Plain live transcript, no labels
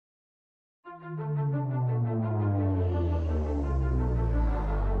Hello,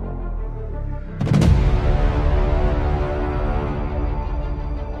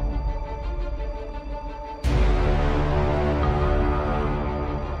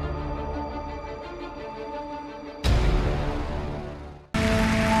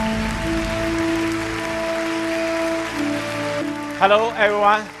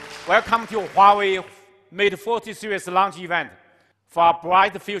 everyone. Welcome to Huawei Mate 40 series launch event for a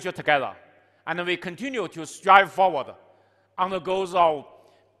bright future together. And we continue to strive forward on the goals of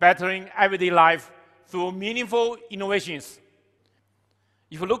bettering everyday life through meaningful innovations.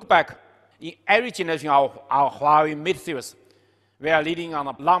 If you look back, in every generation of our Huawei Mate series, we are leading on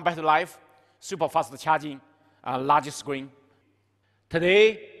a long battery life, super fast charging, and large screen.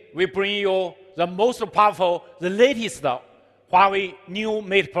 Today, we bring you the most powerful, the latest Huawei new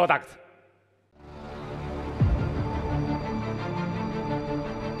Mate product.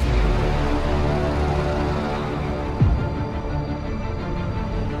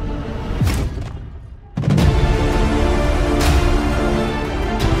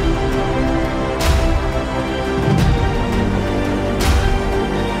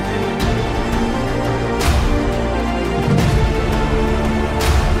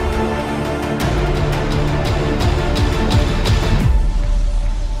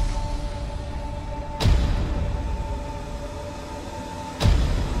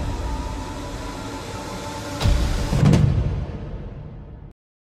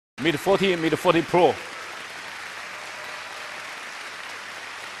 Mate 40, Mate 40 Pro.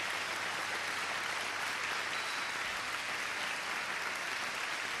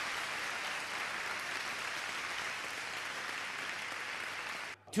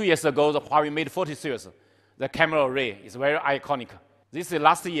 Two years ago, the Huawei Mate 40 series, the camera array is very iconic. This is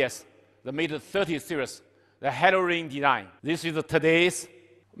last year's, the Mate 30 series, the halo ring design. This is today's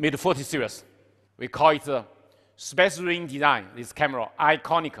Mate 40 series. We call it the space ring design, this camera,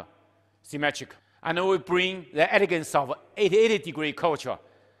 iconic, symmetric. And we bring the elegance of 80-degree curvature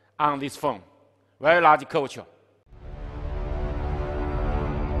on this phone, very large curvature.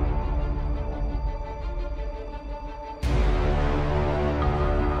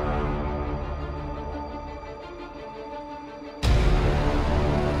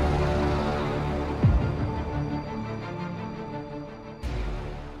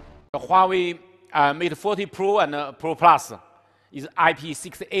 The Huawei Mate 40 Pro and Pro Plus is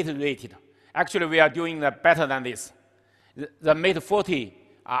IP68 rated. Actually, we are doing better than this. The Mate 40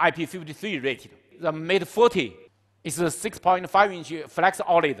 are IP53 rated. The Mate 40 is a 6.5-inch flex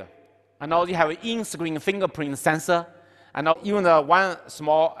OLED. And now you have an in-screen fingerprint sensor and even one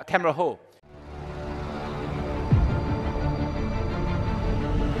small camera hole.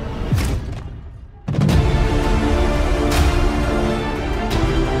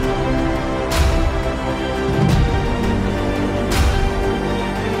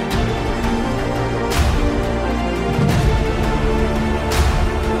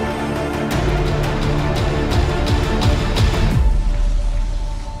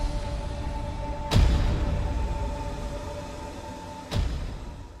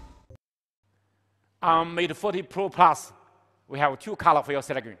 On Mate 40 Pro Plus, we have two colors for your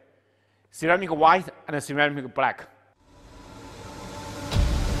selection: ceramic white and ceramic black.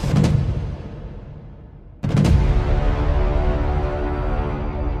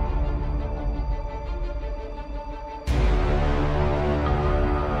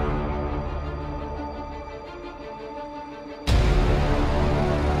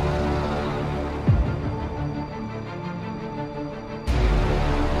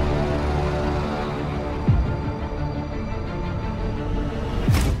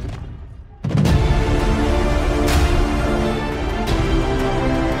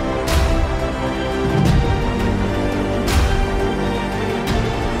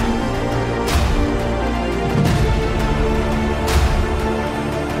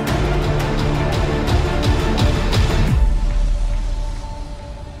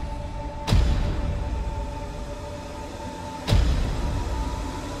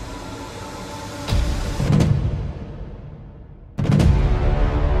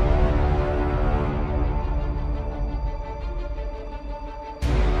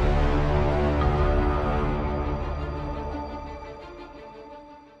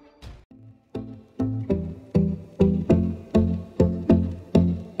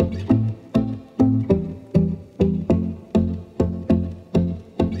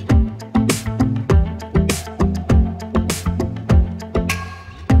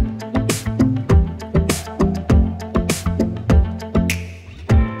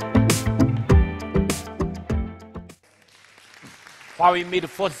 Huawei Mate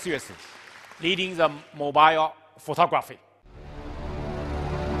 40 series. leading the mobile photography.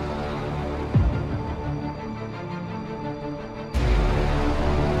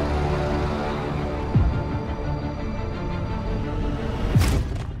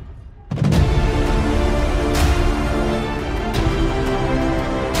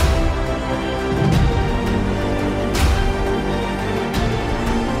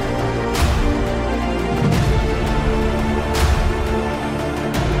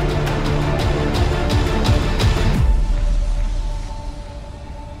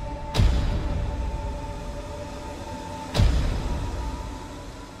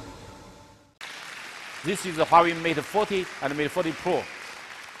 This is the Huawei Mate 40 and Mate 40 Pro.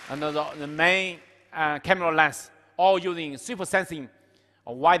 And the main camera lens, all using super sensing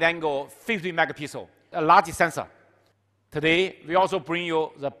wide angle 50 megapixel, a large sensor. Today, we also bring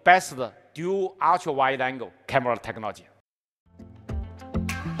you the best dual ultra wide angle camera technology.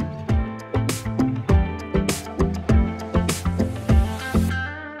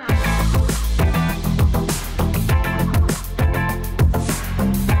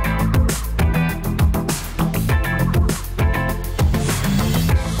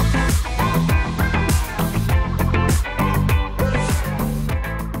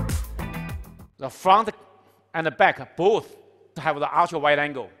 The front and the back both have the ultra wide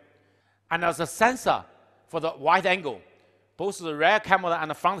angle. And as a sensor for the wide angle, both the rear camera and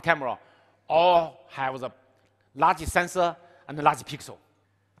the front camera all have the large sensor and the large pixel.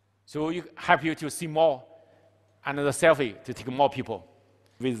 So it helps you to see more and the selfie to take more people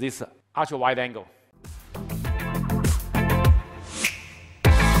with this ultra wide angle.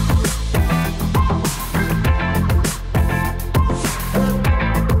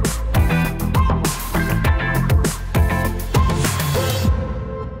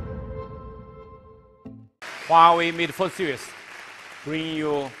 Huawei Mate 40 series bring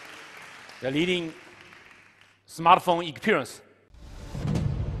you the leading smartphone experience.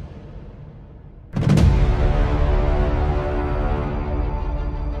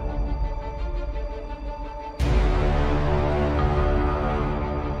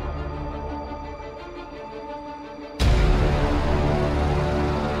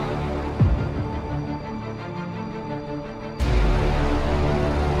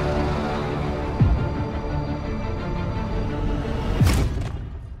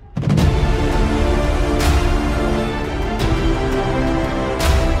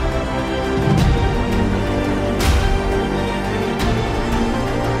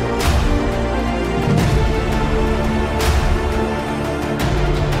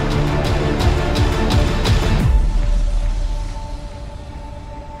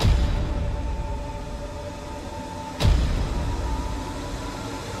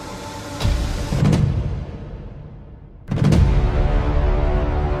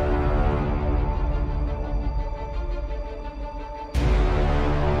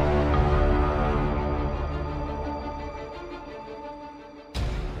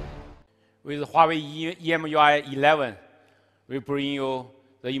 With Huawei EMUI 11, we bring you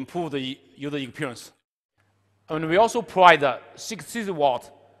the improved user experience. And we also provide a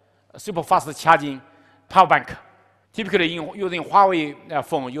 60-watt super fast charging power bank. Typically, using Huawei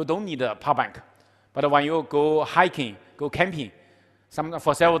phone, you don't need a power bank. But when you go hiking, go camping,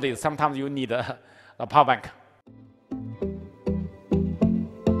 for several days, sometimes you need a power bank.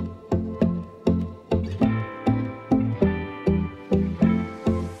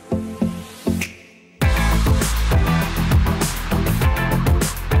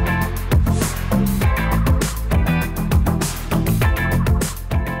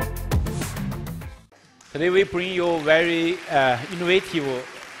 Today we bring you a very innovative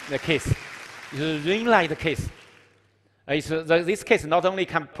case. It's a ring light case. This case not only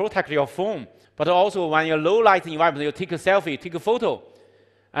can protect your phone, but also when you're low light environment, you take a selfie, take a photo,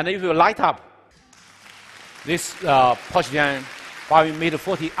 and if you light up, this Porsche Design Huawei Mate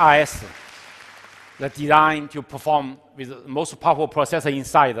 40 RS, the design to perform with the most powerful processor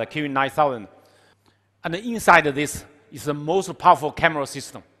inside, the Q9000. And inside this is the most powerful camera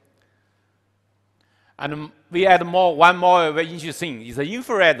system. And we add one more very interesting thing. It's an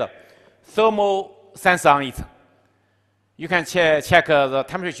infrared thermal sensor on it. You can check the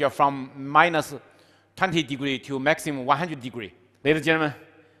temperature from minus 20 degrees to maximum 100 degrees. Ladies and gentlemen,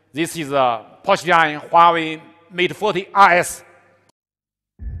 this is a Porsche Design Huawei Mate 40 RS.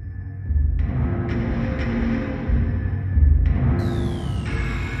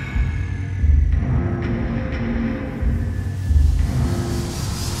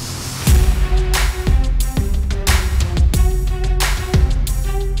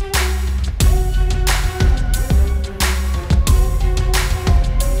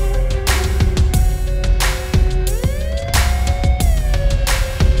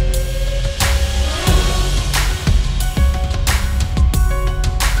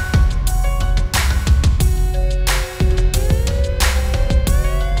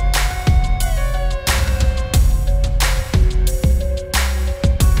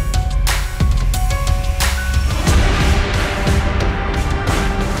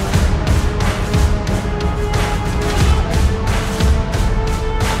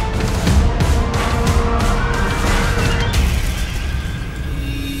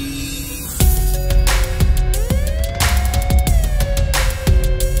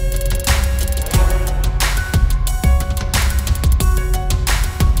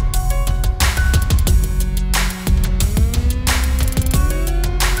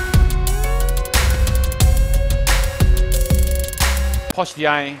 Porsche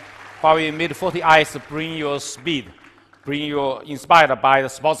Design, Huawei Mate 40 Eyes bring you speed, bring you inspired by the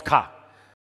sports car.